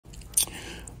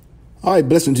All right,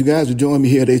 blessings you guys for joining me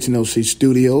here at HNOC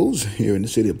Studios here in the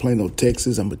city of Plano,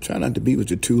 Texas. I'm gonna try not to be with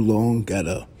you too long. Got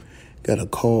a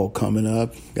call coming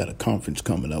up. Got a conference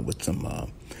coming up with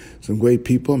some great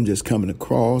people. I'm just coming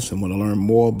across and want to learn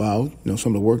more about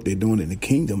some of the work they're doing in the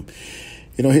kingdom.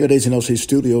 Here at HNOC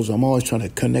Studios, I'm always trying to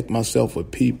connect myself with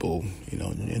people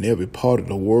in every part of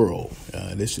the world.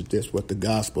 This is just what the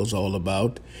gospel is all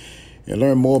about. And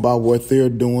learn more about what they're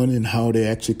doing and how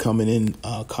they're actually coming in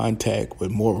contact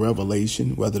with more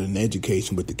revelation rather than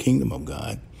education with the kingdom of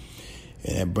God.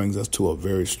 And that brings us to a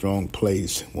very strong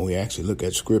place when we actually look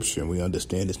at Scripture and we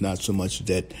understand it's not so much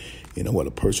that, what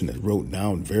a person has wrote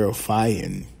down,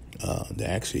 verifying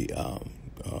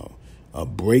a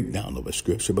breakdown of a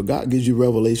Scripture. But God gives you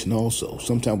revelation also.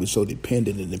 Sometimes we're so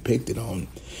dependent and depicted on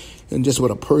and just what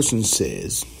a person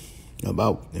says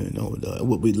about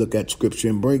what we look at Scripture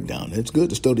and breakdown. It's good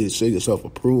to study to show yourself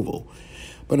approval,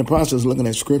 but in the process of looking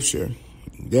at Scripture,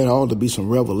 there ought to be some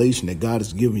revelation that God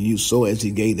has given you, so as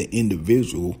He gave the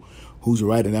individual who's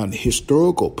writing down the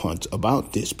historical punch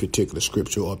about this particular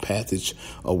Scripture or passage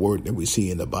or word that we see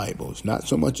in the Bible. It's not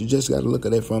so much you just got to look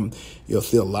at it from your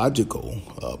theological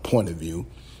point of view.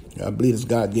 I believe that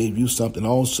God gave you something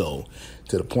also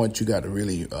to the point you got to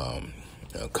really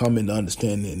come into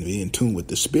understanding and be in tune with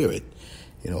the Spirit.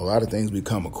 A lot of things we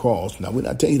come across. Now, we're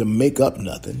not telling you to make up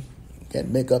nothing. You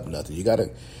can't make up nothing. You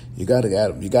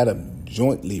gotta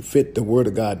jointly fit the Word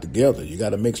of God together. You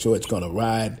gotta make sure it's gonna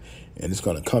ride and it's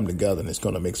gonna come together and it's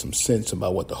gonna make some sense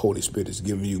about what the Holy Spirit is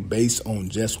giving you based on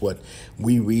just what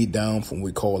we read down from what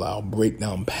we call our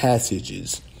breakdown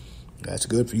passages. That's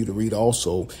good for you to read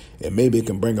also, and maybe it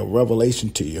can bring a revelation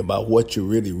to you about what you're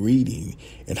really reading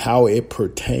and how it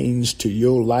pertains to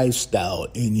your lifestyle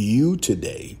in you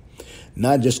today.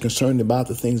 Not just concerned about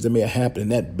the things that may have happened in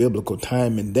that biblical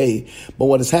time and day, but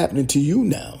what is happening to you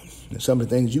now and some of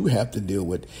the things you have to deal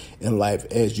with in life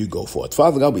as you go forth.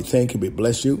 Father God, we thank you, we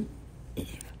bless you.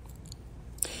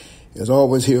 As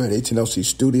always, here at HNOC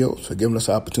Studios, for giving us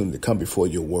the opportunity to come before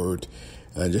your word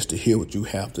and just to hear what you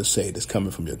have to say that's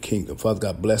coming from your kingdom. Father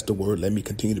God, bless the word. Let me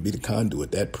continue to be the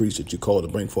conduit, that priest that you call to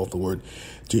bring forth the word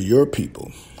to your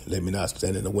people. Let me not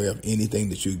stand in the way of anything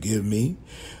that you give me,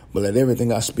 but let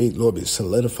everything I speak, Lord, be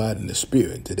solidified in the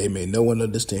Spirit, that they may know and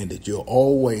understand that you're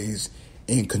always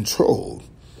in control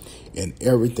in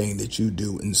everything that you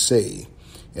do and say,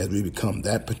 as we become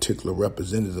that particular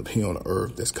representative here on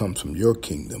earth that comes from your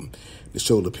kingdom to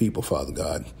show the people, Father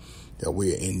God, that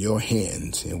we're in your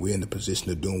hands and we're in the position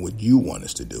of doing what you want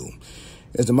us to do.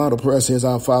 As the model prayer says,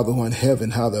 Our Father who art in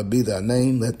heaven, hallowed be thy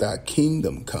name, let thy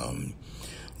kingdom come.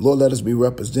 Lord, let us be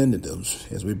representatives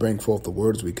as we bring forth the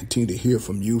words. We continue to hear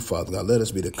from you, Father God. Let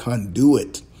us be the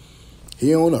conduit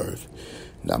here on earth,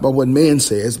 not by what man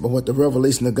says, but what the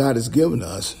revelation of God has given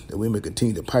us, that we may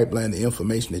continue to pipeline the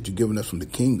information that you've given us from the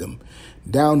kingdom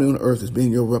down on earth as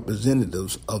being your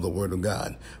representatives of the word of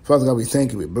God. Father God, we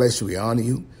thank you, we bless you, we honor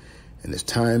you. And it's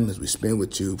time as we spend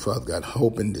with you, Father God,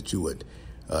 hoping that you would,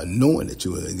 knowing that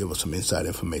you would give us some inside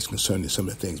information concerning some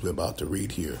of the things we're about to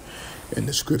read here in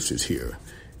the scriptures here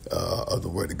of the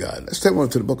Word of God. Let's take one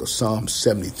to the book of Psalm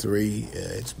 73.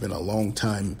 It's been a long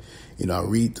time. I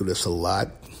read through this a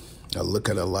lot. I look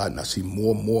at it a lot, and I see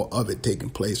more and more of it taking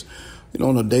place,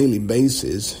 on a daily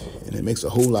basis. And it makes a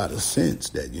whole lot of sense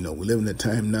that, we live in a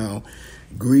time now.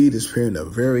 Greed is playing a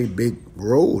very big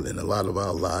role in a lot of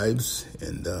our lives,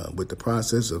 and with the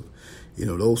process of,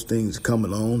 those things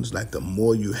coming on, it's like the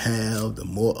more you have, the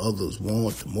more others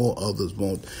want,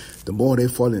 the more they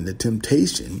fall into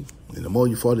temptation, and the more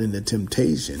you fall into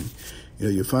temptation,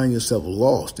 you find yourself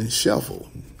lost and shuffled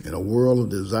in a world of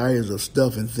desires of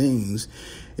stuff and things.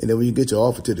 And then when you get your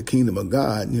offer to the kingdom of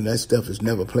God, that stuff has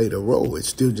never played a role. It's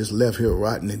still just left here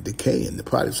rotting and decaying. The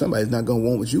product, somebody's not going to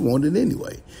want what you wanted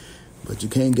anyway. But you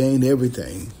can't gain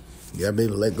everything. You got to be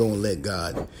able to let go and let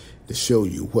God to show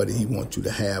you what He wants you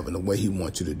to have and the way He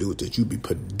wants you to do it, that you be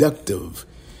productive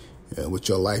with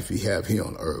your life you have here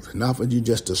on earth. Not for you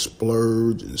just to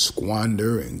splurge and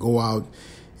squander and go out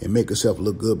and make yourself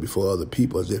look good before other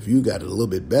people as if you got it a little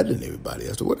bit better than everybody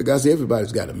else. So what the guy says,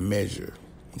 everybody's got a measure.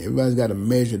 Everybody's got a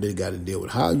measure they got to deal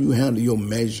with. How you handle your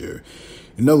measure.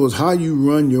 In other words, how you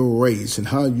run your race and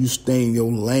how you stay in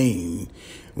your lane,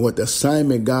 what the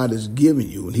assignment God has given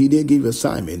you. And He did give you an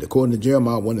assignment. According to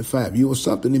Jeremiah 1:5, you was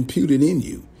something imputed in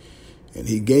you. And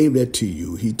He gave that to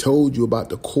you. He told you about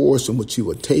the course in which He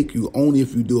would take you only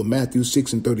if you do it. Matthew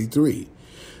 6:33.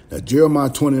 Now, Jeremiah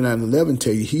 29:11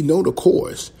 tell you He know the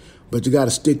course, But you got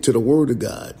to stick to the word of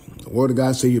God. The word of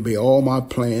God says you obey all my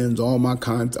plans, all my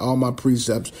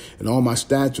precepts, and all my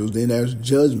statutes. Then there's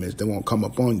judgments that won't come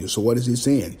upon you. So what is he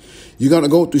saying? You're going to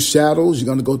go through shadows. You're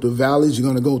going to go through valleys. You're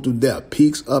going to go through depth,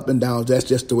 peaks, up and downs. That's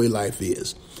just the way life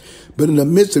is. But in the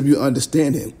midst of you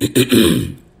understanding,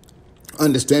 the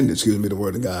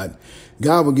word of God,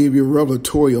 God will give you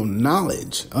revelatory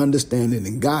knowledge, understanding,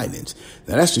 and guidance.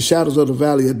 Now, that's the shadows of the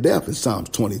valley of death in Psalms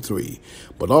 23.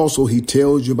 But also, he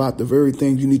tells you about the very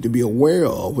things you need to be aware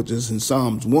of, which is in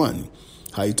Psalms 1.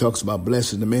 How he talks about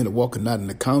blessed is the man that walketh not in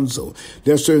the counsel.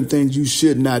 There are certain things you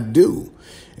should not do.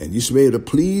 And you should be able to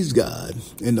please God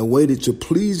in the way that you're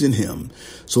pleasing him.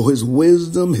 So his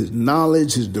wisdom, his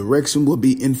knowledge, his direction will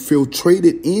be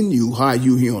infiltrated in you, how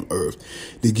you here on earth,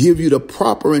 to give you the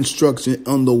proper instruction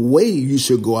on the way you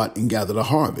should go out and gather the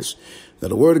harvest. Now,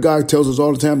 the word of God tells us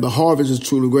all the time the harvest is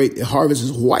truly great. The harvest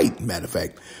is white, matter of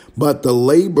fact. But the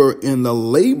labor and the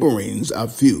laborings are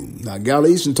few. Now,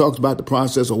 Galatians talks about the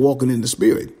process of walking in the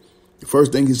Spirit. The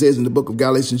first thing he says in the book of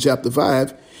Galatians chapter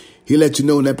 5, he lets you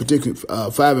know in that particular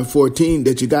 5 and 14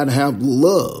 that you got to have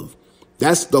love.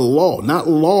 That's the law, not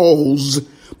laws,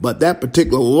 but that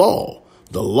particular law.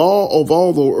 The law of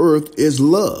all the earth is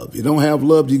love. You don't have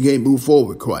love, you can't move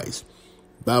forward with Christ.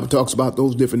 The Bible talks about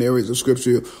those different areas of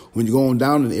scripture. When you go on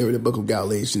down in the area of the book of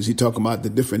Galatians, he talks about the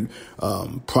different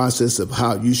process of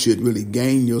how you should really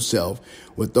gain yourself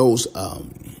with those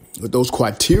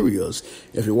criterias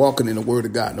if you're walking in the word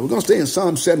of God. Now, we're going to stay in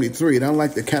Psalm 73, and I don't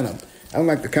like to kind of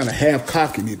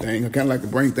half-cock anything. I kind of like to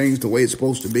bring things the way it's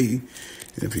supposed to be.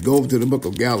 And if you go over to the book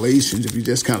of Galatians, if you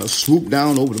just kind of swoop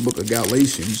down over the book of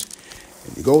Galatians,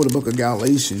 and you go over the book of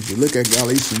Galatians, you look at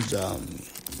Galatians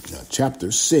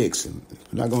chapter 6, and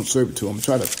I'm not going to serve it to you. I'm going to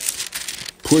try to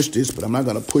push this, but I'm not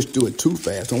going to push through it too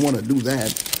fast. I don't want to do that.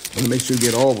 I want to make sure you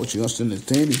get all what you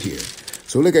understand here.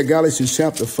 So look at Galatians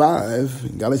chapter 5.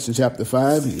 In Galatians chapter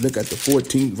 5, you look at the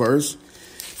 14th verse.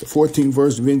 The 14th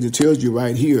verse of Vengeance tells you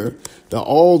right here that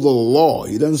all the law,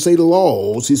 he doesn't say the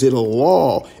laws, he said the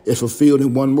law is fulfilled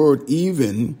in one word,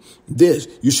 even this,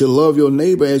 you should love your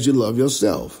neighbor as you love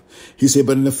yourself. He said,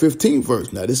 but in the 15th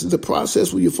verse, now this is the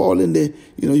process where you fall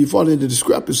into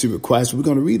discrepancy with Christ. We're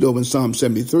going to read over in Psalm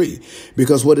 73,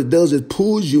 because what it does is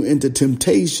pulls you into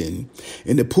temptation,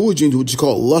 and it pulls you into what you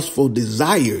call lustful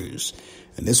desires.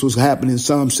 And this was happening in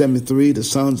Psalm 73, the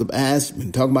sons of Ash,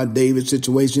 and talking about David's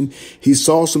situation. He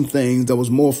saw some things that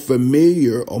was more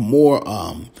familiar or more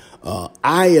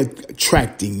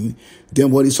eye-attracting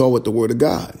than what he saw with the Word of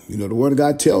God. You know, the Word of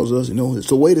God tells us, it's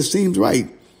the way that seems right.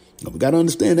 We got to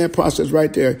understand that process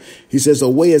right there. He says, a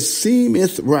way it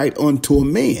seemeth right unto a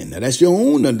man. Now, that's your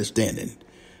own understanding.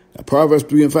 Now, Proverbs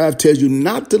 3 and 5 tells you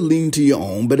not to lean to your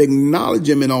own, but acknowledge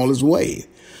him in all his way.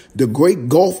 The great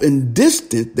gulf and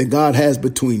distance that God has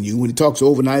between you. When he talks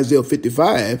over in Isaiah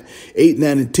 55, 8,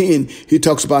 9, and 10, he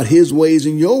talks about his ways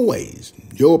and your ways.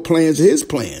 Your plans are his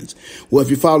plans. Well, if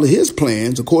you follow his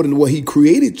plans, according to what he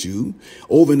created you,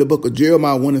 over in the book of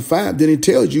Jeremiah 1 and 5, then he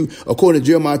tells you, according to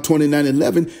Jeremiah 29 and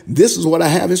 11, this is what I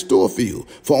have in store for you.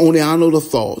 For only I know the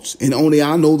thoughts, and only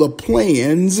I know the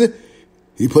plans.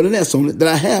 He put an S on it that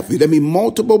I have for you. That means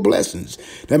multiple blessings.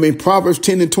 That means Proverbs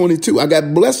 10 and 22. I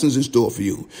got blessings in store for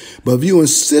you. But if you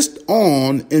insisting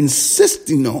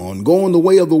on going the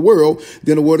way of the world,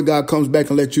 then the word of God comes back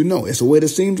and lets you know. It's the way that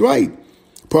seems right.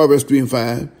 Proverbs 3 and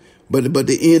 5. But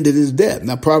the end it is death.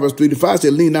 Now, Proverbs 3 to 5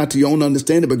 said, lean not to your own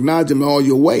understanding, but acknowledge him in all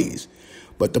your ways.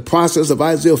 But the process of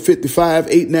Isaiah 55,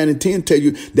 8, 9, and 10 tell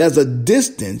you there's a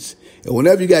distance. And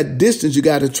whenever you got distance, you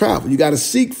got to travel. You got to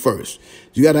seek first.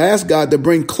 You got to ask God to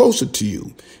bring closer to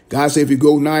you. God said, if you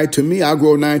go nigh to me, I'll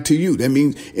grow nigh to you. That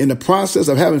means in the process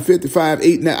of having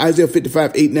Isaiah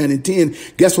 55, 8, 9, and 10,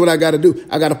 guess what I got to do?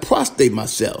 I got to prostrate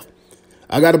myself.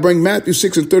 I got to bring Matthew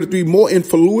 6 and 33 more in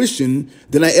fruition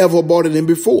than I ever brought it in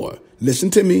before. Listen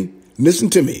to me. Listen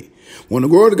to me. When the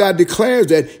word of God declares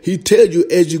that, he tells you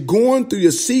as you're going through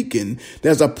your seeking,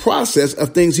 there's a process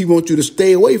of things he wants you to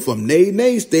stay away from.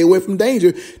 Nay, stay away from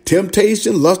danger,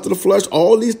 temptation, lust of the flesh,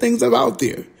 all these things are out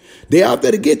there. They're out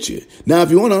there to get you. Now,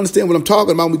 if you want to understand what I'm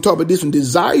talking about, we talk about different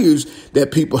desires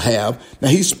that people have. Now,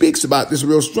 he speaks about this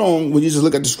real strong when you just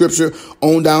look at the scripture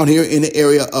on down here in the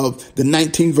area of the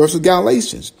 19th verse of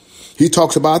Galatians. He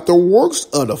talks about the works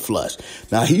of the flesh.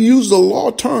 Now, he used the law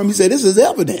term. He said, this is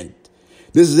evident.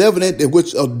 This is evident that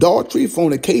which adultery,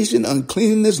 fornication,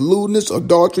 uncleanness, lewdness,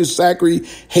 adultery, sacrilege,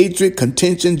 hatred,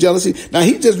 contention, jealousy. Now,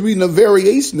 he's just reading a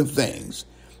variation of things.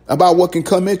 about what can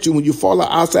come at you when you fall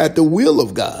outside the will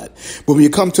of God. But when you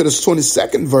come to the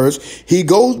 22nd verse, he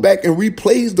goes back and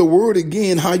replays the word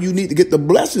again, how you need to get the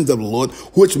blessings of the Lord,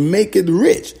 which make it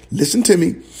rich. Listen to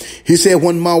me. He said,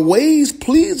 when my ways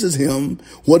pleases him,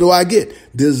 what do I get?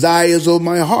 Desires of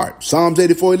my heart. Psalms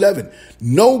 84:11.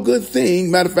 No good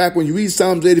thing. Matter of fact, when you read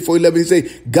Psalms 84:11, he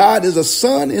say, God is a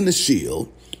sun and a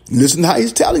shield. Listen how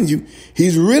he's telling you.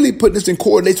 He's really putting this in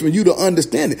correlation for you to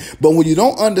understand it. But when you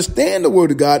don't understand the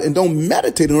word of God and don't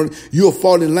meditate on it, you'll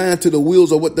fall in line to the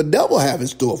wills of what the devil have in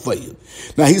store for you.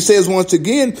 Now he says once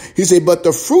again, he said, but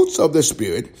the fruits of the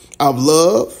spirit of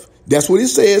love, that's what he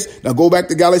says. Now go back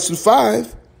to Galatians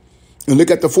 5 and look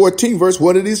at the 14th verse.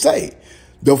 What did he say?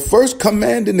 The first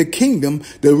command in the kingdom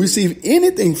to receive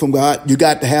anything from God, you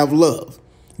got to have love.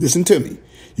 Listen to me.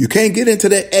 You can't get into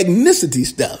that ethnicity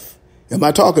stuff. Am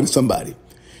I talking to somebody?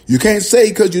 You can't say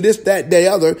because you're this, that,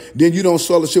 the other, then you don't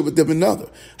fellowship with them another.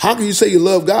 How can you say you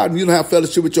love God and you don't have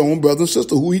fellowship with your own brother and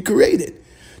sister who he created?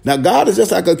 Now, God is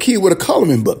just like a kid with a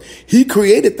coloring book. He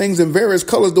created things in various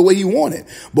colors the way he wanted.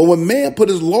 But when man put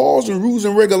his laws and rules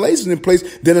and regulations in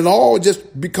place, then it all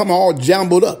just become all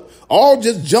jumbled up, all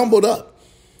just jumbled up.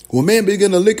 When men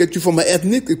begin to look at you from an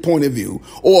ethnic point of view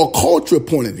or a cultural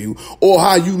point of view or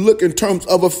how you look in terms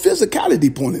of a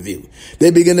physicality point of view,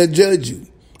 they begin to judge you.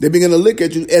 They begin to look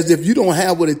at you as if you don't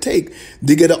have what it takes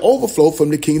to get an overflow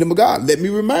from the kingdom of God. Let me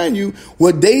remind you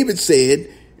what David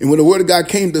said. And when the word of God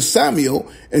came to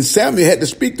Samuel, and Samuel had to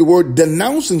speak the word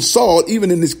denouncing Saul,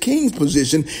 even in his king's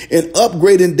position, and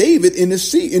upgrading David in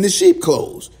his sheep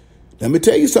clothes. Let me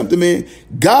tell you something, man.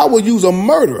 God will use a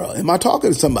murderer. Am I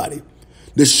talking to somebody?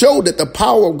 To show that the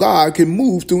power of God can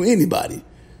move through anybody.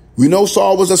 We know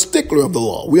Saul was a stickler of the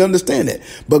law. We understand that.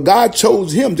 But God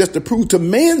chose him just to prove to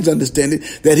man's understanding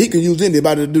that he can use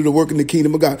anybody to do the work in the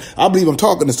kingdom of God. I believe I'm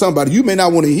talking to somebody. You may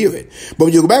not want to hear it. But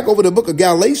when you go back over the book of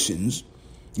Galatians,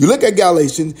 you look at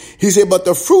Galatians, he said, but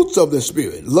the fruits of the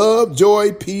Spirit, love,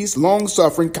 joy, peace,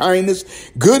 long-suffering,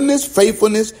 kindness, goodness,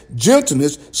 faithfulness,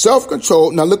 gentleness,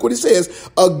 self-control. Now look what he says.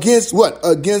 Against what?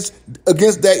 Against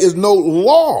there is no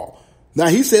law. Now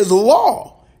he says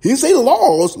law. He didn't say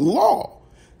laws, law.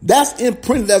 That's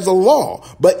imprinted as a law.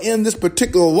 But in this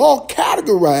particular law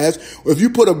categorized, if you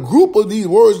put a group of these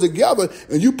words together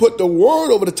and you put the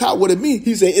word over the top, what it means,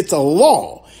 he said it's a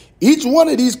law. Each one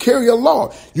of these carry a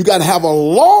law. You got to have a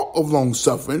law of long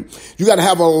suffering. You got to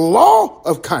have a law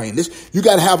of kindness. You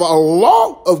got to have a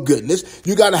law of goodness.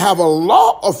 You got to have a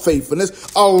law of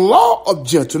faithfulness, a law of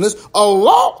gentleness, a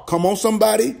law. Come on,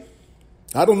 somebody.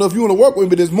 I don't know if you want to work with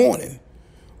me this morning,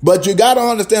 but you got to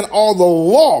understand all the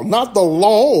law, not the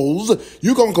laws.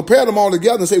 You're going to compare them all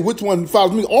together and say, which one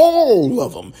follows me? All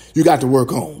of them you got to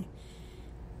work on.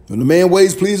 When the man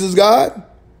ways pleases God,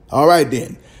 all right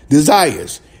then.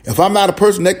 Desires. If I'm not a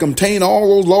person that contain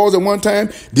all those laws at one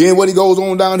time, then what he goes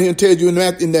on down here and tells you in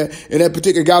that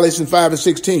particular Galatians 5 and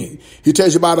 16, he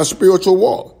tells you about a spiritual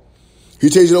walk. He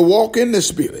tells you to walk in the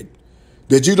spirit,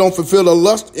 that you don't fulfill the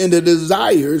lust and the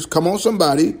desires, come on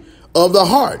somebody, of the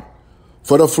heart.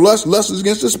 For the flesh lusts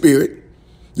against the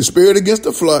spirit against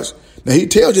the flesh. Now he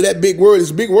tells you that big word,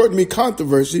 this big word means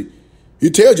controversy. He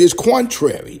tells you it's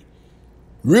contrary.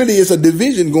 Really, it's a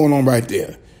division going on right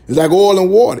there. It's like oil and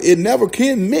water. It never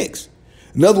can mix.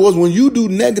 In other words, when you do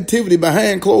negativity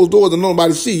behind closed doors and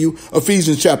nobody see you,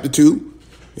 Ephesians chapter 2,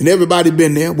 and everybody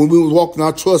been there when we was walking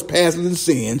our trespasses and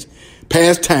sins,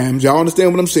 past times, y'all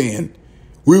understand what I'm saying?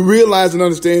 We realize and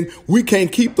understand we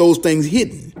can't keep those things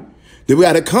hidden. That we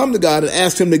got to come to God and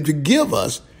ask him to forgive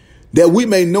us, that we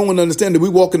may know and understand that we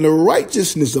walk in the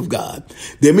righteousness of God,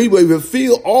 that we may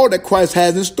fulfill all that Christ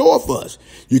has in store for us.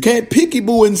 You can't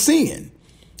picky-boo in sin.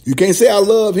 You can't say I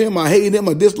love him, I hate him,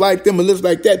 or dislike them, or live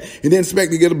like that, and then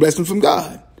expect to get a blessing from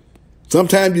God.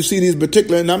 Sometimes you see these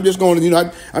particular, and I'm just going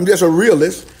to, I'm just a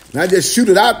realist, and I just shoot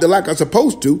it out there like I'm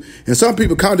supposed to, and some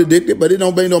people contradict it, but it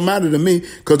don't matter to me,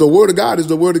 because the word of God is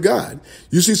the word of God.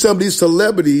 You see some of these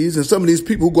celebrities and some of these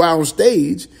people who go out on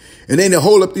stage, and then they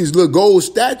hold up these little gold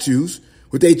statues,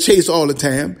 which they chase all the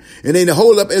time, and then they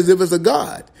hold up as if it's a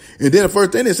God. And then the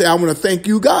first thing they say, I want to thank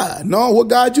you, God. No, what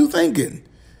God you thinking?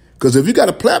 Because if you got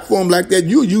a platform like that,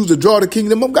 you use to draw the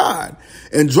kingdom of God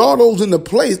and draw those into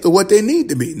place to what they need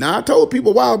to be. Now, I told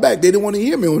people a while back, they didn't want to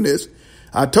hear me on this.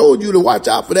 I told you to watch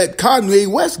out for that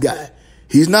Kanye West guy.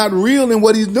 He's not real in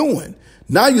what he's doing.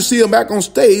 Now you see him back on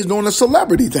stage doing a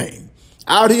celebrity thing,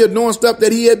 out here doing stuff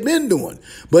that he had been doing.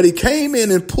 But he came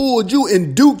in and pulled you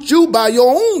and duped you by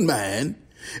your own mind.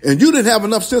 And you didn't have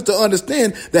enough sense to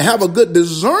understand, to have a good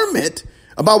discernment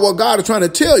about what God is trying to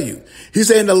tell you. He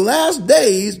said in the last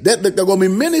days that there are going to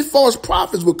be many false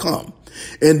prophets will come.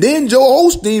 And then Joe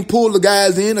Osteen pulled the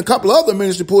guys in, a couple other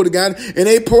ministers pulled the guys in, and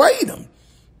they paraded them.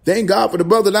 Thank God for the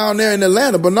brother down there in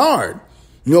Atlanta, Bernard.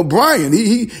 Brian,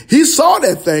 he saw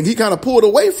that thing. He kind of pulled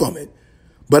away from it.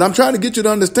 But I'm trying to get you to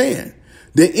understand.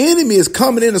 The enemy is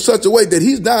coming in such a way that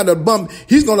he's going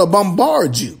to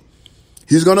bombard you.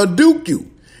 He's going to duke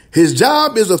you. His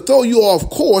job is to throw you off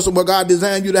course of what God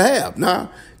designed you to have.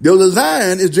 Now, the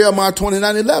design is Jeremiah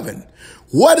 29:11.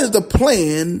 What is the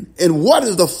plan and what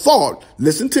is the thought,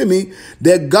 listen to me,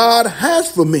 that God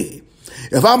has for me?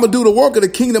 If I'm going to do the work of the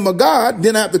kingdom of God,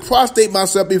 then I have to prostrate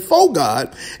myself before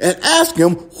God and ask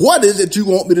him, what is it you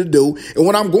want me to do? And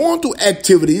when I'm going through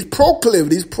activities,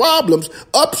 proclivities, problems,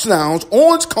 ups, downs,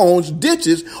 orange cones,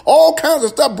 ditches, all kinds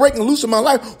of stuff breaking loose in my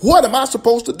life, what am I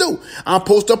supposed to do? I'm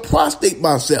supposed to prostrate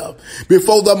myself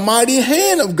before the mighty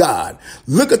hand of God,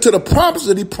 looking to the promises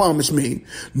that he promised me,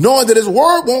 knowing that his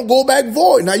word won't go back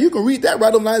void. Now, you can read that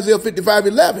right on Isaiah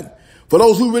 55:11. For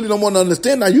those who really don't want to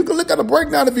understand, now you can look at a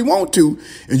breakdown if you want to,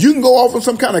 and you can go off in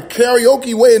some kind of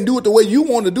karaoke way and do it the way you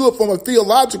want to do it from a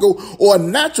theological or a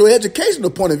natural educational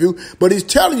point of view. But he's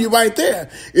telling you right there,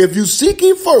 if you seek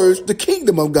ye first the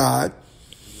kingdom of God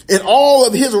and all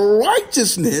of his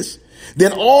righteousness,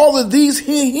 then all of these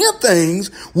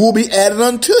things will be added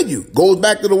unto you. Goes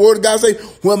back to the word of God, say,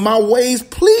 when my ways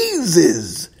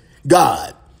pleases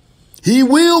God, he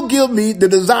will give me the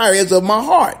desires of my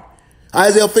heart.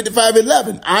 Isaiah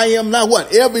 55:11. I am not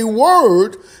what? Every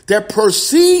word that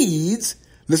proceeds,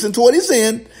 listen to what he's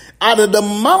saying, out of the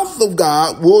mouth of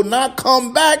God will not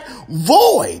come back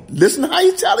void. Listen how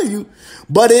he's telling you.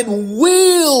 But it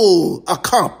will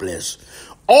accomplish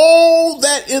all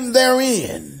that in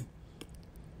therein.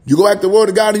 You go back to the word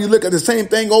of God and you look at the same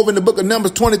thing over in the book of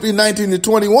Numbers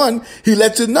 23:19-21. He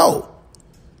lets you know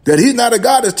that he's not a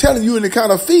God that's telling you any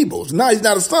kind of feebles. Now, he's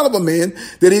not a son of a man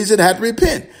that he should have to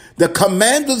repent. The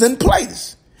command is in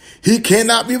place. He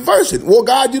cannot reverse it. Well,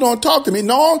 God, you don't talk to me.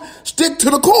 No, stick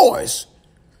to the course.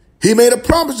 He made a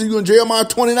promise to you in Jeremiah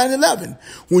 29:11.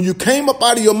 When you came up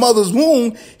out of your mother's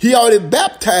womb, he already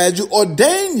baptized you,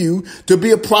 ordained you to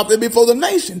be a prophet before the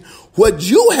nation. What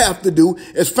you have to do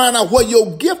is find out what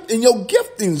your gift and your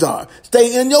giftings are.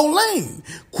 Stay in your lane.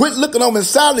 Quit looking over in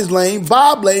Sally's lane,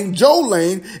 Bob's lane, Joe's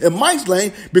lane, and Mike's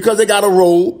lane because they got a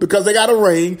role, because they got a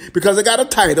ring, because they got a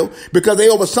title, because they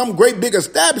over some great big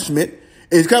establishment.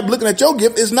 And you kept looking at your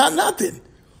gift, it's not nothing.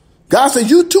 God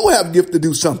said you too have a gift to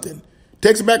do something.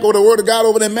 Takes it back over the word of God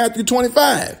over there in Matthew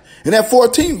 25. In that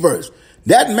 14th verse,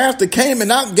 that master came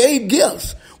and out gave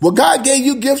gifts. Well, God gave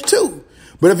you gifts too.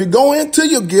 But if you go into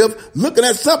your gift looking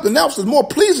at something else that's more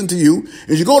pleasing to you,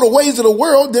 and you go the ways of the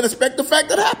world, then expect the fact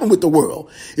that happened with the world.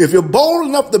 If you're bold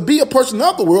enough to be a person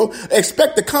of the world,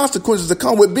 expect the consequences that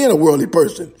come with being a worldly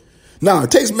person. Now,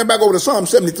 it takes me back over to Psalm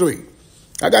 73.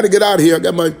 I got to get out of here. I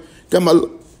got my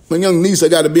young niece I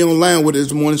got to be online with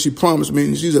this morning. She promised me,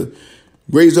 and she's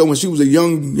raised up when she was a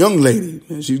young lady,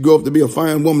 and she'd grow up to be a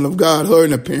fine woman of God, her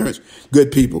and her parents,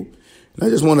 good people. And I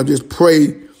just want to just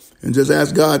pray and just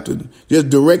ask God to just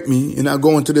direct me. And I'll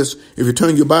go into this. If you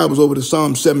turn your Bibles over to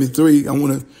Psalm 73, I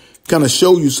want to kind of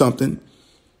show you something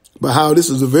about how this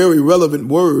is a very relevant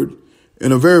word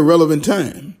in a very relevant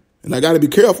time. And I got to be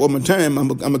careful of my time. I'm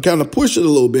going to kind of push it a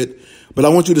little bit, but I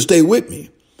want you to stay with me.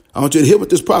 I want you to hear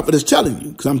what this prophet is telling you,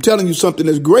 because I'm telling you something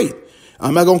that's great.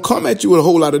 I'm not going to come at you with a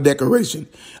whole lot of decoration.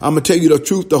 I'm going to tell you the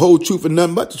truth, the whole truth, and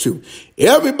nothing but the truth.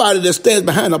 Everybody that stands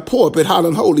behind a pulpit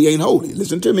hollering holy ain't holy.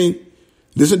 Listen to me.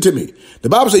 Listen to me. The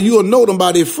Bible says you will know them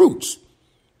by their fruits.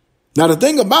 Now, the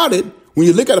thing about it, when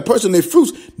you look at a person and their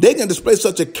fruits, they can display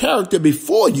such a character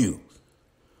before you.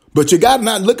 But you got to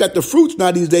not look at the fruits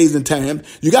now these days and times.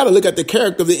 You got to look at the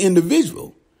character of the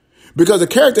individual. Because the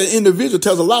character of the individual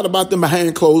tells a lot about them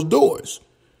behind closed doors.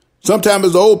 Sometimes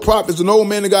as the old prophets and old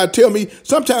men of God tell me,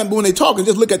 sometimes when they talking,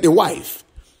 just look at their wife.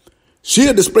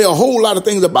 She'll display a whole lot of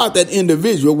things about that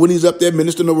individual when he's up there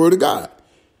ministering the word of God.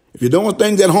 If you're doing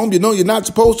things at home you know you're not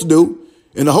supposed to do,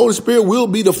 and the Holy Spirit will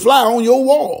be the fly on your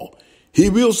wall. He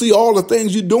will see all the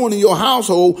things you're doing in your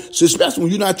household, especially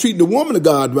when you're not treating the woman of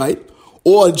God right,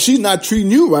 or she's not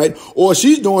treating you right, or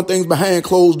she's doing things behind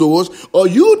closed doors, or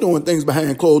you're doing things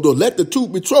behind closed doors. Let the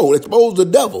truth be told. Expose the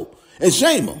devil and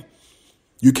shame him.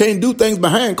 You can't do things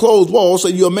behind closed walls, say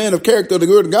you're a man of character of the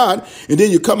word of God, and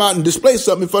then you come out and display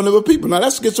something in front of other people. Now,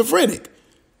 that's schizophrenic.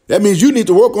 That means you need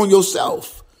to work on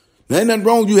yourself. There ain't nothing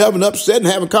wrong with you having upset and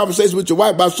having conversations with your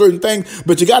wife about certain things,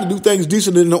 but you got to do things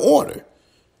decent and in order.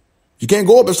 You can't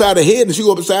go up beside her head and she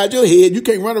go up beside your head. You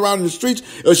can't run around in the streets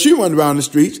or she run around the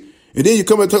streets. And then you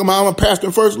come and talk about I'm a pastor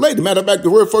and first lady. Matter of fact, the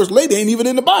word first lady ain't even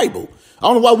in the Bible. I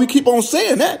don't know why we keep on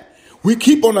saying that. We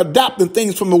keep on adopting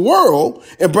things from the world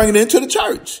and bringing it into the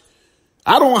church.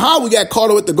 I don't know how we got caught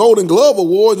up with the Golden Glove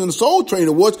Awards and the Soul Train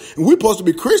Awards, and we're supposed to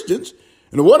be Christians.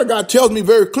 And the Word of God tells me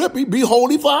very clearly, be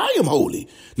holy for I am holy.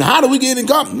 Now, how do we get in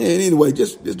company? Anyway,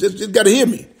 just got to hear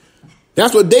me.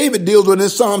 That's what David deals with in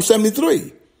Psalm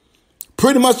 73.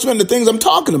 Pretty much some of the things I'm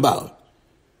talking about.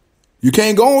 You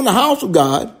can't go in the house of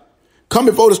God, come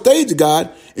before the stage of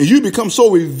God, and you become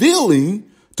so revealing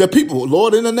to people.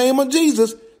 Lord, in the name of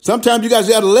Jesus, sometimes you guys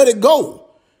got to let it go.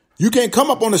 You can't come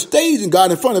up on the stage and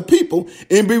God in front of people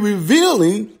and be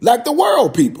revealing like the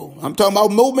world people. I'm talking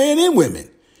about no men and women.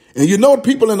 And you know,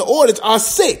 people in the audience are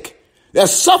sick. They're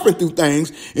suffering through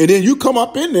things. And then you come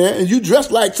up in there and you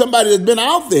dress like somebody that's been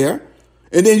out there.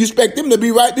 And then you expect them to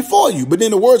be right before you. But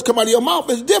then the words come out of your mouth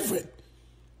is different.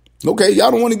 Okay,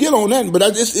 y'all don't want to get on that, but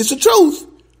it's the truth.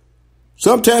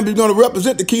 Sometimes you're going to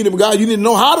represent the kingdom of God. You need to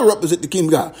know how to represent the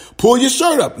kingdom of God. Pull your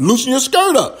shirt up. Loosen your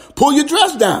skirt up. Pull your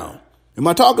dress down. Am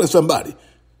I talking to somebody?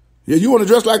 Yeah, you want to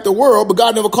dress like the world, but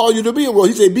God never called you to be a world.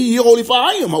 He said, be ye holy, for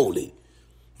I am holy.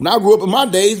 When I grew up in my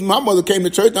days, my mother came to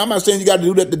church. Now, I'm not saying you got to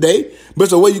do that today, but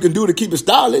it's a way you can do it to keep it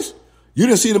stylish. You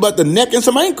didn't see about the neck and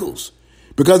some ankles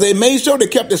because they made sure they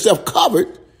kept themselves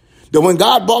covered, that when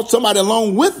God brought somebody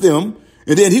along with them,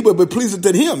 and then he would be pleasing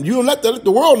to him. You don't let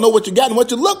the world know what you got and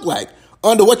what you look like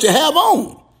under what you have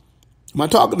on. Am I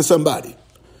talking to somebody?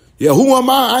 Yeah, who am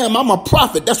I? I'm a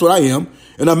prophet. That's what I am.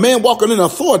 And a man walking in an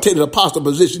authoritative apostle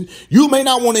position. You may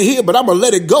not want to hear, but I'm going to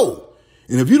let it go.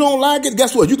 And if you don't like it,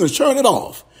 guess what? You can turn it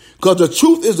off. Because the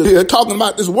truth is that they're talking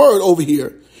about this word over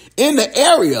here in the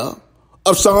area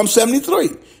of Psalm 73.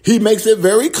 He makes it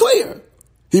very clear.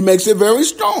 He makes it very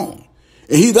strong.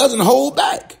 And he doesn't hold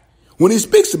back when he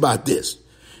speaks about this.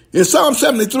 In Psalm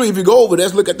 73, if you go over,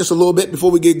 let's look at this a little bit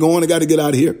before we get going. I got to get out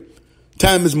of here.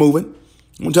 Time is moving.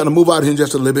 I'm trying to move out of here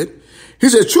just a little bit. He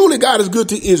says, truly God is good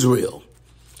to Israel,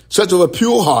 such of a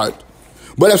pure heart.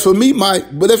 But as for me,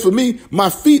 my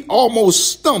feet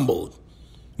almost stumbled.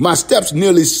 My steps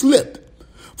nearly slipped.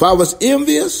 For I was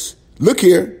envious, look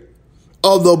here,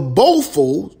 of the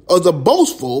boastful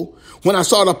when I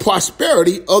saw the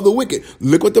prosperity of the wicked.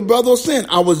 Look what the brother was saying.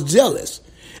 I was jealous.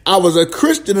 I was a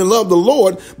Christian and loved the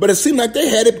Lord, but it seemed like they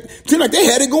had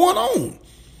it going on.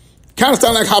 Kind of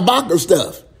sound like Habakkuk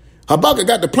stuff. Habakkuk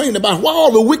got to complain about why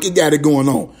all the wicked got it going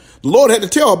on. The Lord had to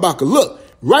tell Habakkuk, look,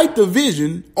 write the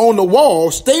vision on the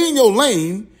wall, stay in your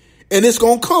lane, and it's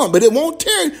going to come. But it won't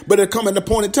tarry, but it'll come at the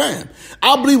appointed time.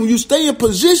 I believe when you stay in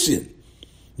position,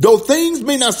 though things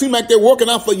may not seem like they're working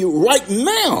out for you right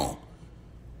now,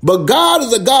 but God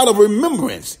is a God of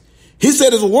remembrance. He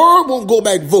said his word won't go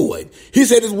back void. He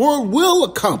said his word will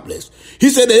accomplish.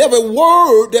 He said that every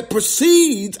word that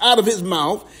proceeds out of his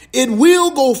mouth, it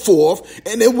will go forth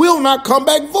and it will not come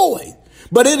back void.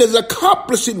 But it is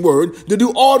accomplishing word to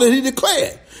do all that he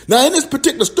declared. Now, in this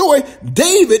particular story,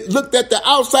 David looked at the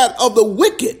outside of the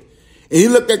wicked. And he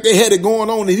looked like they had it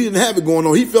going on and he didn't have it going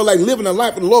on. He felt like living a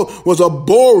life of the Lord was a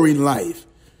boring life.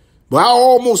 But I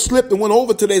almost slipped and went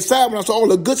over to their side when I saw all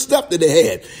the good stuff that they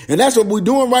had. And that's what we're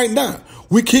doing right now.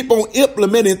 We keep on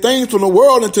implementing things from the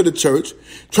world into the church,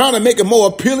 trying to make it more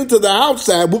appealing to the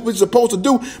outside, what we're supposed to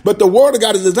do. But the word of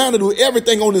God is designed to do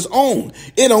everything on its own.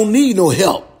 It don't need no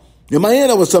help. Am I in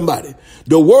there with somebody?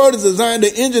 The word is designed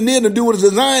to engineer to do what it's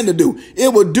designed to do.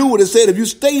 It will do what it said if you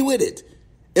stay with it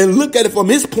and look at it from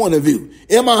his point of view.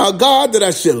 Am I a God that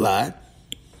I should lie?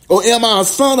 Or am I a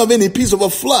son of any piece of a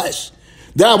flesh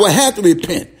that I will have to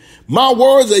repent? My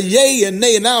words are yea and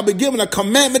nay, and I'll be given a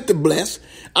commandment to bless.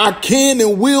 I can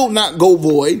and will not go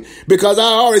void, because I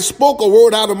already spoke a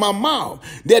word out of my mouth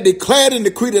that declared and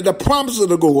decreed that the promises of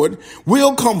the Lord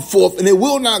will come forth and it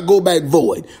will not go back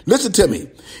void. Listen to me.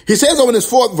 He says over in his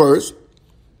 4th verse,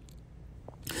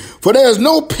 for there is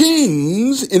no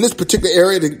pings in this particular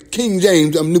area, the King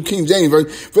James, New King James version,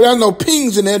 for there are no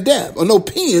pings in their depth, or no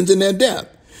pins in their depth.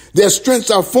 Their strengths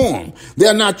are formed. They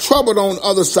are not troubled on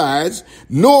other sides,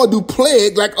 nor do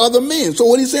plague like other men. So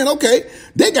what he's saying, okay,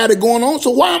 they got it going on,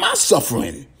 so why am I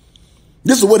suffering?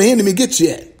 This is what the enemy gets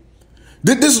you at.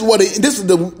 This is what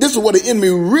the enemy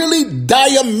really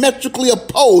diametrically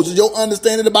opposes your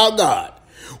understanding about God.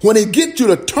 When he gets you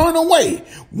to turn away,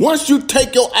 once you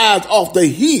take your eyes off the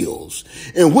hills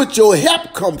in which your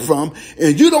help comes from,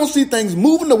 and you don't see things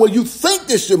moving the way you think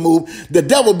they should move, the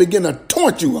devil begin to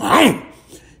taunt you.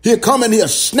 He'll come and he'll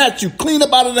snatch you clean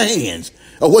up out of the hands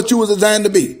of what you was designed to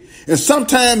be. And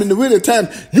sometime in the real time,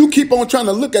 you keep on trying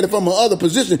to look at it from another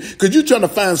position because you're trying to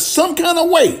find some kind of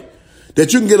way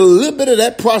that you can get a little bit of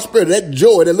that prosperity, that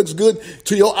joy that looks good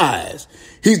to your eyes.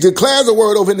 He declares a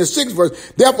word over in the 6th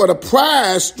verse. Therefore, the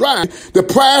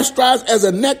pride strives as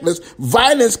a necklace.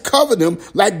 Violence cover them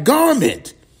like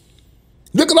garment.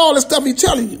 Look at all the stuff he's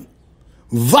telling you.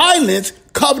 Violence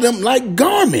covered them like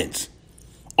garments.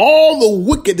 All the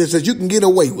wickedness that you can get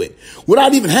away with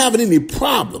without even having any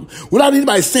problem, without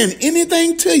anybody saying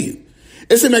anything to you.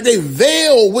 It seems like they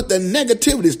veil with the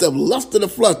negativity stuff, lust of the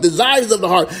flesh, desires of the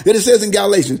heart, that it says in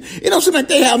Galatians. It don't seem like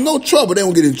they have no trouble. They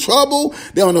don't get in trouble.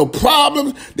 They don't have no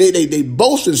problems. They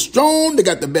boast and strong. They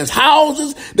got the best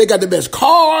houses. They got the best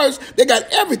cars. They got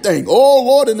everything. Oh,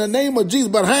 Lord, in the name of Jesus,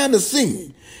 behind the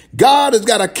scene, God has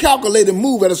got a calculated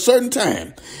move at a certain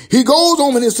time. He goes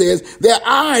on and it says, their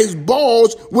eyes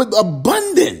bulge with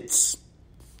abundance.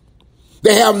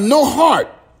 They have no heart.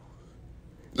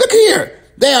 Look here.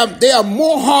 They have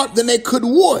more heart than they could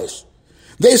voice.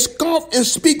 They scoff and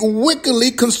speak wickedly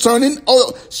concerning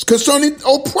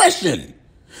oppression.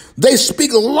 They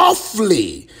speak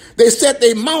lawfully. They set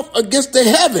their mouth against the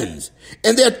heavens,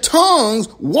 and their tongues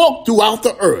walk throughout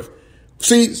the earth.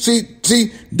 See,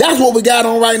 that's what we got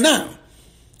on right now,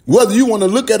 whether you want to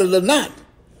look at it or not.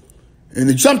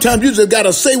 And sometimes you just got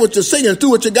to say what you're saying and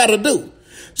do what you got to do.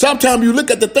 Sometimes you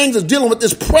look at the things that's dealing with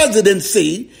this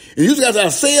presidency, and you just got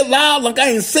to say it loud like I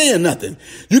ain't saying nothing.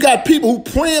 You got people who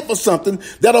praying for something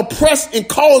that oppress and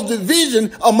cause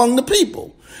division among the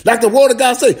people. Like the word of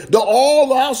God say, do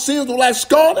all of our sins were like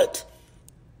scarlet?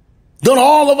 Don't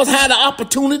all of us have the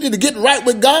opportunity to get right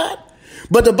with God?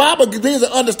 But the Bible begins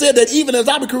to understand that even as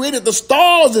I created the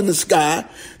stars in the sky,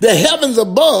 the heavens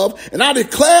above, and I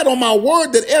declared on my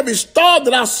word that every star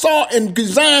that I saw and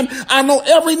designed, I know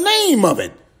every name of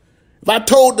it. If I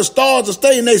told the stars to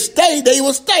stay and they stayed, they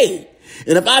will stay.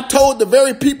 And if I told the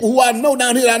very people who I know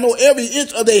down here, I know every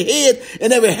inch of their head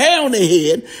and every hair on their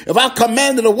head, if I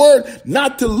commanded a word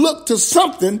not to look to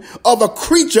something of a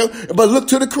creature, but look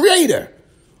to the Creator.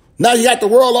 Now you got the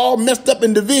world all messed up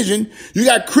in division. You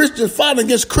got Christians fighting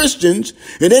against Christians,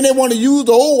 and then they want to use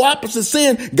the whole opposite,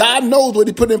 saying God knows what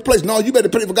he put in place. No, you better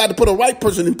pray for God to put a right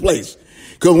person in place.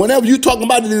 Because whenever you're talking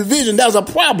about the division, there's a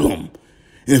problem.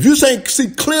 And if you see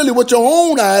clearly with your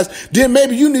own eyes, then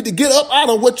maybe you need to get up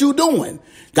out of what you're doing.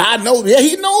 God knows. Yeah,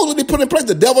 he knows what he put in place.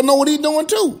 The devil knows what he's doing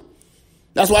too.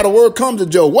 That's why the word comes to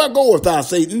Job. Where goeth thou,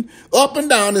 Satan? Up and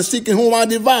down and seeking whom I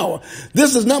devour.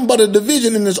 This is nothing but a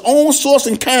division in its own source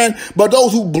and kind, but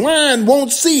those who blind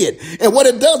won't see it. And what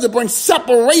it does, it brings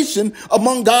separation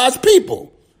among God's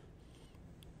people.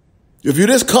 If you're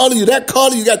this color, you that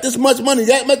color, you got this much money,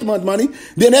 that much money,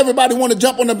 then everybody want to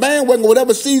jump on the bandwagon,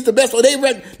 whatever sees the best, or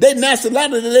they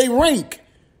nationality, they rank.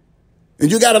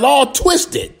 And you got it all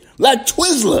twisted, like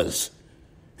Twizzlers.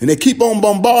 And they keep on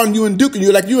bombarding you and duking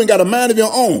you like you ain't got a mind of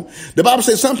your own. The Bible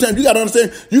says sometimes you got to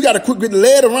understand, you got to quit getting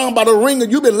led around by the ring,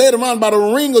 and you've been led around by the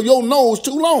ring of your nose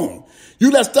too long. You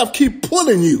let stuff keep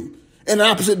pulling you in the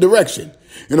opposite direction.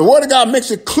 And the word of God makes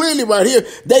it clearly right here.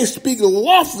 They speak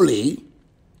lawfully.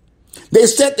 They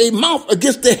set their mouth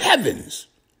against the heavens.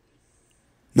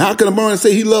 Now, how can a man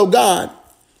say he loved God,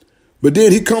 but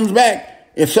then he comes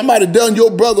back, if somebody done your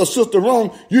brother or sister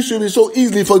wrong, you should be so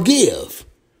easily forgive.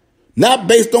 Not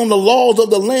based on the laws of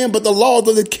the land, but the laws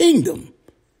of the kingdom.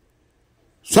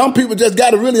 Some people just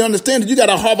got to really understand that you got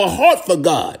to have a heart for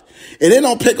God. And it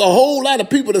don't take a whole lot of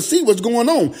people to see what's going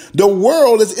on. The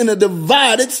world is in a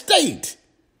divided state.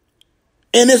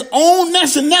 And its own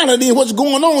nationality and what's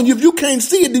going on. If you can't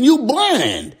see it, then you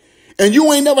blind. And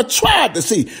you ain't never tried to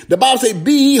see. The Bible says,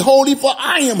 be ye holy, for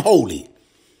I am holy.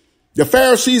 The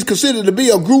Pharisees considered to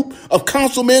be a group of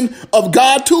councilmen of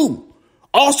God too.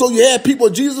 Also, you had people,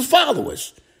 Jesus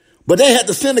followers. But they had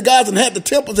the synagogues and had the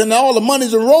temples and all the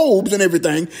monies and robes and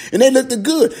everything. And they looked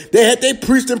good. They had their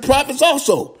priests and prophets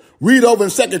also. Read over in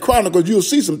 2 Chronicles, you'll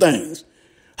see some things.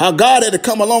 How God had to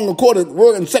come along according to the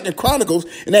word in 2 Chronicles,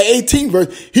 in that 18th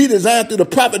verse, he designed through the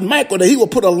prophet Michael that he will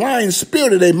put a lying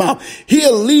spirit in their mouth.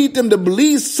 He'll lead them to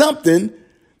believe something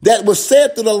that was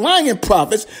said to the lying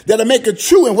prophets that'll make it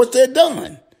true in what they're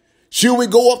done. Should we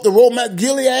go up the road Mount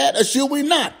Gilead or should we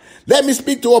not? Let me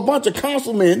speak to a bunch of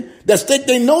councilmen that think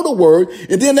they know the word,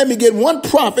 and then let me get one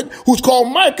prophet who's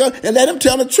called Micah and let him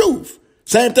tell the truth.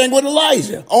 Same thing with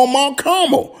Elijah on Mount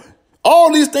Carmel.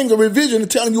 All these things are revision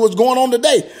and telling you what's going on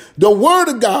today. The word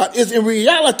of God is in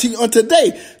reality on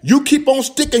today. You keep on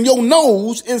sticking your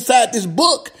nose inside this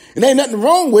book, and ain't nothing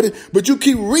wrong with it, but you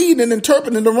keep reading and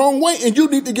interpreting the wrong way, and you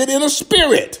need to get in a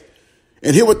spirit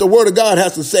and hear what the word of God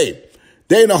has to say.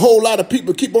 There ain't a whole lot of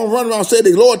people keep on running around saying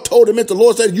the Lord told him, and the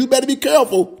Lord said, you better be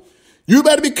careful. You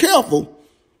better be careful.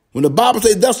 When the Bible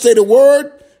says, thus say the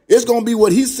word, it's going to be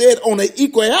what he said on an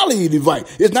equality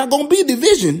device. It's not going to be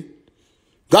division.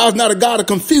 God's not a God of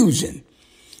confusion.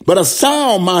 but a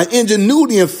sound mind,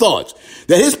 ingenuity and thoughts,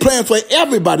 that his plans for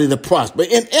everybody to prosper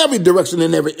in every direction,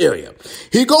 in every area.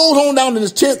 He goes on down in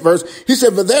his 10th verse. He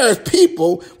said, for there is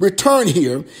people return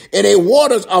here, and their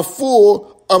waters are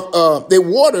full of, their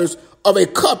waters of a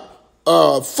cup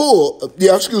full.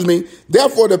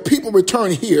 Therefore the people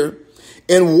return here,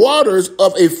 and waters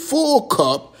of a full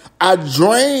cup are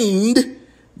drained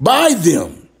by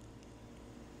them.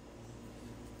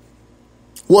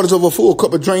 Waters of a full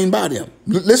cup are drained by them.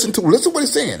 Listen what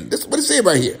he's saying. This is what he's saying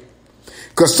right here.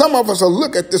 Because some of us will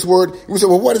look at this word and we say,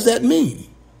 well, what does that mean?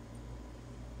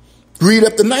 Read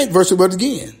up the 9th verse of it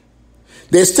again.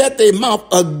 They set their mouth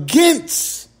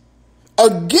against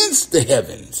the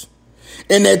heavens,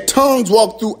 and their tongues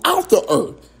walk throughout the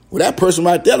earth. Well, that person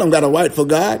right there don't got a right for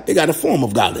God. They got a form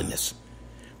of godliness.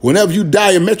 Whenever you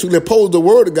diametrically oppose the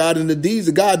word of God and the deeds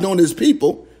of God doing his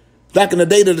people, back in the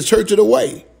day of the church of the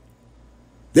way,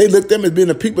 they looked at them as being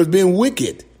a people as being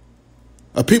wicked,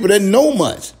 a people that know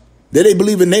much, that they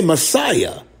believe in their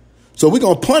Messiah. So we're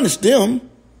going to punish them.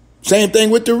 Same thing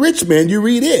with the rich man. You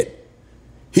read it.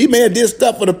 He may have did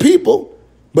stuff for the people,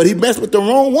 but he messed with the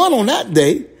wrong one on that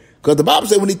day. Because the Bible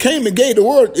said when he came and gave the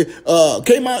word,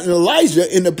 came out in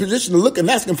Elijah in the position of looking,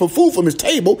 asking for food from his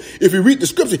table. If you read the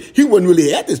scripture, he wasn't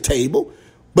really at this table.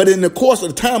 But in the course of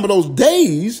the time of those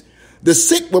days, the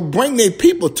sick would bring their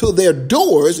people to their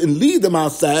doors and leave them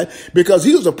outside because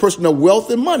he was a person of wealth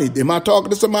and money. Am I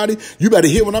talking to somebody? You better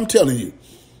hear what I'm telling you.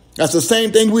 That's the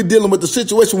same thing we're dealing with the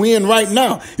situation we're in right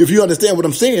now. If you understand what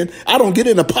I'm saying, I don't get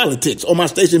into politics on my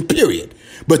station, period.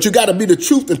 But you got to be the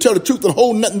truth and tell the truth and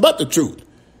hold nothing but the truth.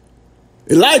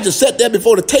 Elijah sat there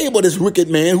before the table of this wicked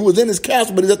man who was in his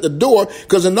castle, but he's at the door,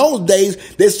 because in those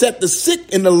days, they set the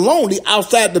sick and the lonely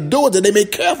outside the door that they may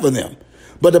care for them.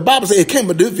 But the Bible says it came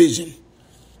with division.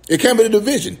 It came with a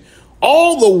division.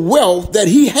 All the wealth that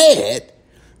he had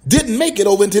didn't make it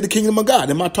over into the kingdom of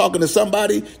God. Am I talking to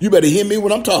somebody? You better hear me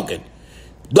when I'm talking.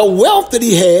 The wealth that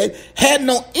he had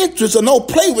no interest or no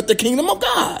play with the kingdom of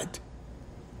God.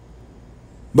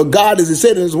 But God, as he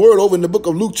said in his word over in the book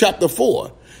of Luke chapter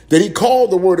 4, that he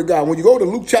called the word of God. When you go to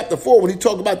Luke chapter 4, when he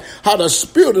talked about how the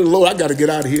Spirit of the Lord, I got to get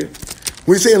out of here.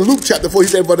 When he said in Luke chapter 4, he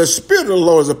said, for the Spirit of the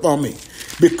Lord is upon me.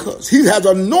 Because he has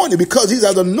anointed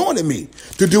me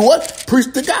to do what?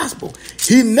 Preach the gospel.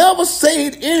 He never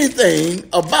said anything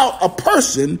about a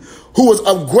person who was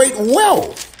of great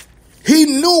wealth. He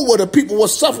knew where the people were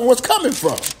suffering was coming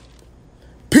from.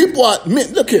 People are,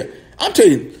 look here, I'm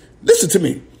telling you, listen to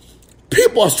me.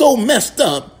 People are so messed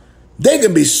up, they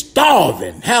can be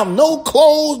starving, have no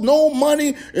clothes, no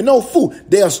money, and no food.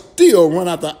 They'll still run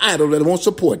out the idol that won't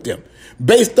support them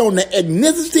based on the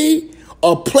ethnicity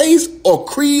or place or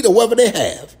creed or whatever they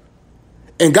have.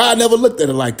 And God never looked at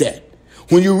it like that.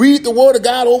 When you read the word of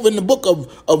God over in the book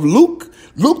of Luke,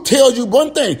 Luke tells you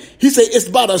one thing. He said it's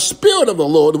by the Spirit of the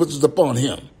Lord which is upon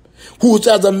him, who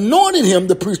has anointed him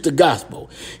to preach the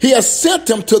gospel. He has sent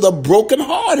him to the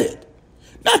brokenhearted,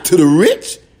 not to the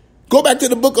rich. Go back to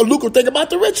the book of Luke and think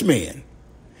about the rich man.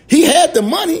 He had the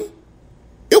money.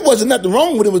 It wasn't nothing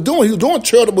wrong with what he was doing. He was doing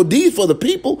charitable deeds for the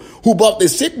people who bought their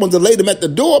sick ones and laid them at the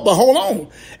door. But hold on.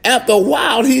 After a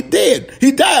while, he did.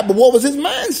 He died. But what was his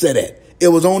mindset at? It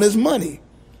was on his money.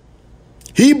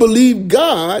 He believed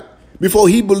God before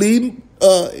he believed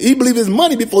his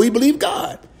money before he believed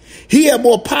God. He had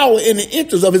more power in the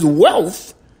interest of his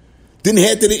wealth than he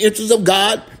had to the interest of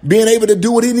God being able to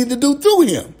do what he needed to do through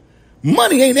him.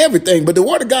 Money ain't everything, but the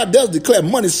word of God does declare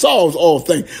money solves all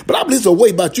things. But I believe it's a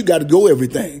way about you got to go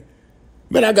everything.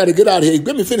 Man, I got to get out of here.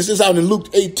 Let me finish this out in Luke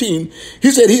 18.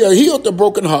 He said, he healed the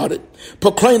brokenhearted,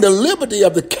 proclaimed the liberty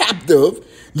of the captive.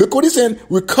 Look what he said,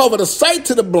 recovered the sight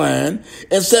to the blind,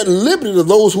 and set liberty to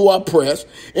those who are oppressed,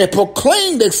 and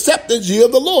proclaimed the acceptance year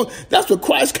of the Lord. That's what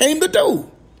Christ came to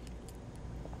do.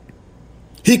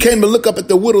 He came to look up at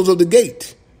the widows of the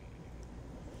gate.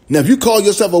 Now, if you call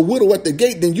yourself a widow at the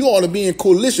gate, then you ought to be in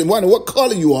coalition, no matter what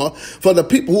color you are, for the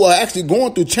people who are actually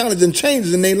going through challenges and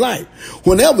changes in their life.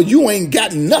 Whenever you ain't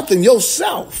got nothing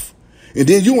yourself, and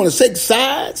then you want to take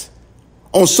sides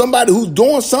on somebody who's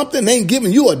doing something, they ain't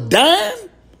giving you a dime,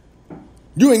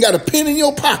 you ain't got a pen in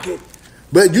your pocket,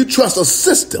 but you trust a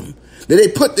system that they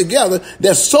put together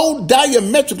that's so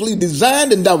diametrically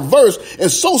designed and diverse and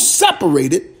so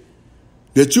separated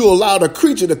that you allow the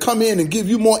creature to come in and give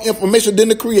you more information than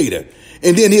the creator.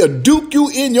 And then he'll duke you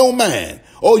in your mind.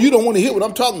 Oh, you don't want to hear what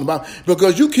I'm talking about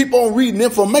because you keep on reading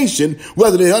information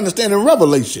whether they understand in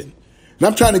revelation. And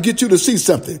I'm trying to get you to see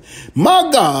something. My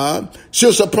God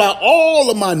shall supply all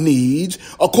of my needs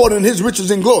according to his riches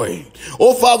and glory.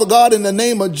 Oh, Father God, in the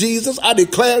name of Jesus, I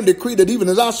declare and decree that even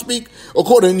as I speak,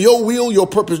 according to your will, your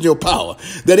purpose, and your power,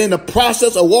 that in the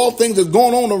process of all things that's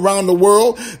going on around the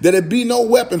world, that it be no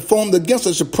weapon formed against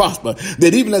us to prosper.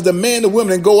 That even as the men and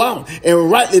women go out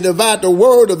and rightly divide the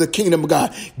word of the kingdom of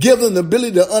God, give them the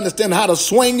ability to understand how to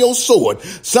swing your sword.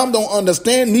 Some don't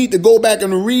understand, need to go back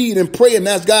and read and pray and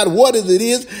ask God, what is it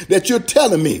is that you're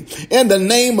telling me in the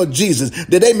name of Jesus,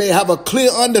 that they may have a clear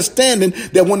understanding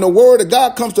that when the word of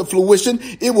God comes to fruition,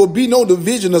 it will be no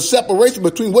division or separation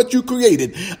between what you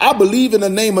created. I believe in the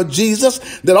name of Jesus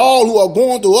that all who are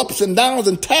going through ups and downs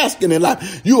and tasking in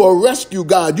life, you are rescue,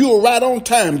 God. You are right on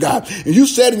time, God. And you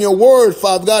said in your word,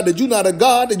 Father God, that you're not a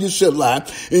God that you should lie.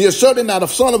 And you're certainly not a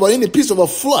son of any piece of a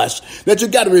flesh that you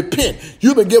got to repent.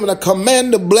 You've been given a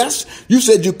command to bless. You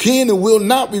said you can and will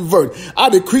not revert. I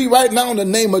decree right now in the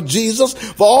name of Jesus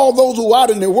for all those who are out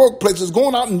in their workplaces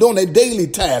going out and doing their daily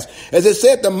tasks. As it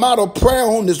said, the model prayer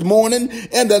on this morning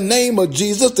in the name of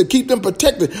Jesus to keep them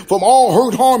protected from all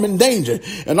hurt, harm, and danger.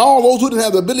 And all those who didn't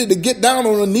have the ability to get down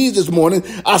on their knees this morning,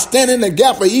 I stand in the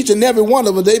gap for each and every one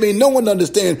of them. They may know and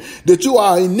understand that you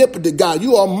are omnipotent God.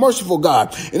 You are a merciful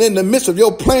God. And in the midst of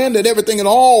your plan, that everything and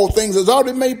all things is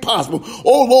already made possible.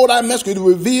 Oh Lord, I ask you to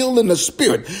reveal in the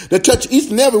spirit to touch each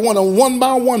and every one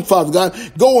by one, Father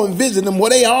God. Go and visit them where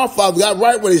they are, Father God,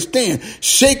 right where they stand.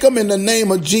 Shake them in the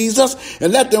name of Jesus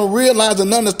and let them realize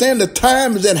and understand the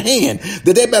time is at hand,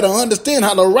 that they better understand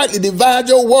how to rightly divide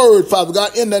your word, Father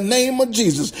God, in the name of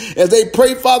Jesus. As they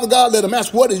pray, Father God, let them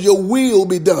ask, what is your will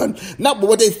be done? Not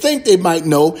what they think they might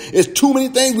know. It's too many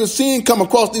things we're seeing come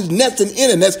across these nets and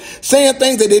internets, saying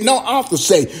things that they don't often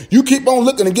say. You keep on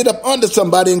looking to get up under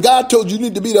somebody, and God told you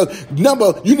need to be the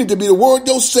number, you need to be the word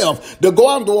yourself, to go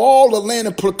out into all the land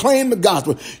and proclaim the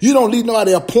gospel. You don't need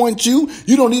nobody to appoint you.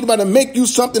 You don't need nobody to make you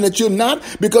something that you're not,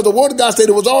 because the word of God said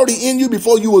it was already in you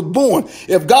before you was born.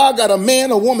 If God got a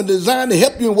man or woman designed to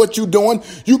help you in what you're doing,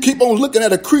 you keep on looking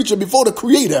at a creature before the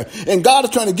creator. And God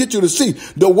is trying to get you to see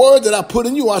the word that I put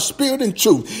in you are spirit and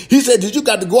truth. He said that you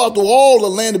got to go out to all the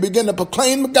land and begin to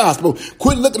proclaim the gospel.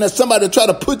 Quit looking at somebody to try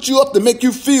to put you up to make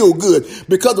you feel good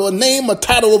because of a name or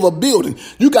title of a building.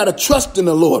 You got to trust in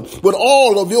the Lord with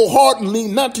all of your heart and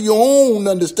lean not to your own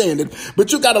understanding,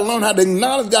 but you got to learn how to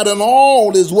acknowledge God in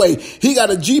all his way. He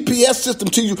got a GPS system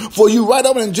to you for you right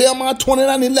over in Jeremiah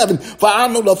 29:11. For I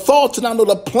know the thoughts and I know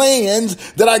the plans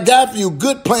that I got for you,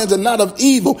 good plans and not of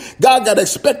evil. God got an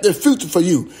expected future for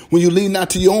you when you lean not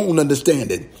to your own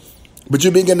understanding. But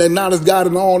you begin to acknowledge God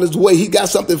in all his way. He got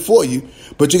something for you,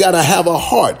 but you got to have a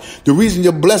heart. The reason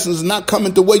your blessings is not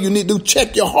coming the way you need to,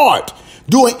 check your heart.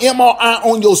 Do an MRI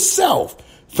on yourself.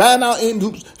 Find out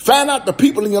the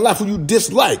people in your life who you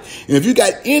dislike. And if you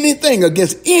got anything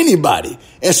against anybody,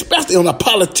 especially on a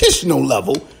politicianal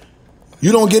level,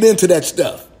 you don't get into that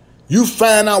stuff. You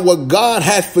find out what God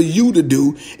has for you to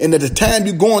do. And at the time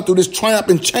you're going through this triumph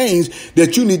and change,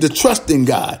 that you need to trust in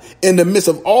God in the midst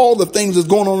of all the things that's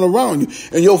going on around you.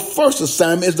 And your first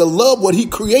assignment is to love what he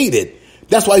created.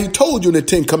 That's why he told you in the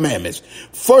 10 commandments.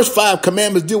 First 5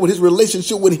 commandments deal with his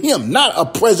relationship with him, not a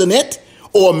president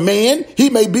or a man. He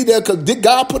may be there because did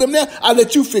God put him there? I'll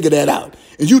let you figure that out.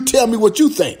 And you tell me what you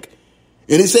think.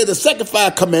 And he said the second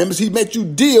 5 commandments, he makes you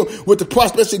deal with the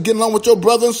prospects of getting along with your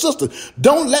brother and sister.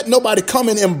 Don't let nobody come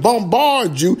in and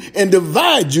bombard you and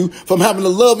divide you from having the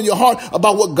love in your heart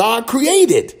about what God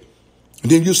created.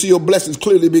 And then you see your blessings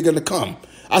clearly begin to come.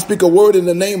 I speak a word in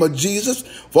the name of Jesus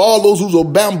for all those who are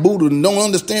bamboozled and don't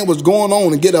understand what's going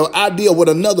on and get an idea of what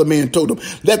another man told them.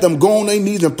 Let them go on their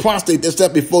knees and prostrate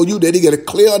themselves before you, that they get a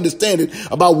clear understanding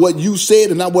about what you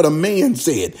said and not what a man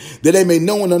said, that they may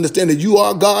know and understand that you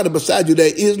are God and beside you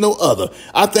there is no other.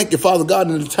 I thank you, Father God,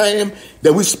 in the time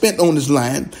that we spent on this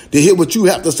line to hear what you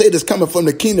have to say that's coming from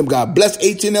the kingdom, God. Bless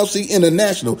HNLC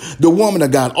International, the woman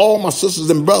of God, all my sisters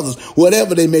and brothers,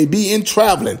 whatever they may be in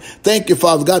traveling. Thank you,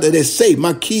 Father God, that they're safe.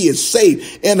 My kids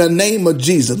saved in the name of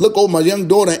Jesus. Look over my young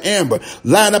daughter, Amber.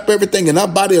 Line up everything in her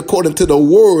body according to the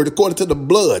word, according to the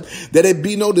blood, that there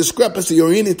be no discrepancy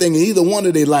or anything in either one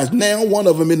of their lives. Now, one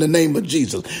of them in the name of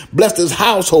Jesus. Bless this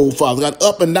household, Father God,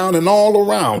 up and down and all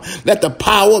around. Let the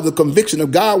power of the conviction of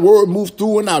God's word move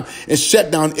through and out and shut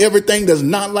down everything that's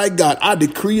not like God. I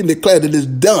decree and declare that it's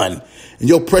done. In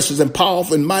your precious and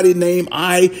powerful and mighty name,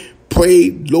 I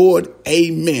pray, Lord,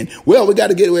 amen. Well, we got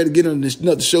to get ready to get on this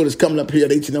another show that's coming up here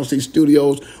at HNLC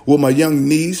Studios with my young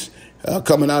niece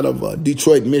coming out of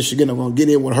Detroit, Michigan. I'm going to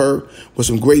get in with her with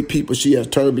some great people she has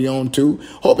turned me on to.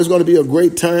 Hope it's going to be a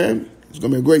great time. It's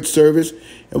going to be a great service,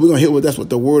 and we're going to hear that's what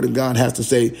the word of God has to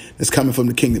say that's coming from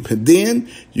the kingdom. And then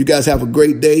you guys have a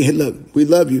great day. Hey, look, we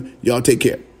love you. Y'all take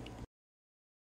care.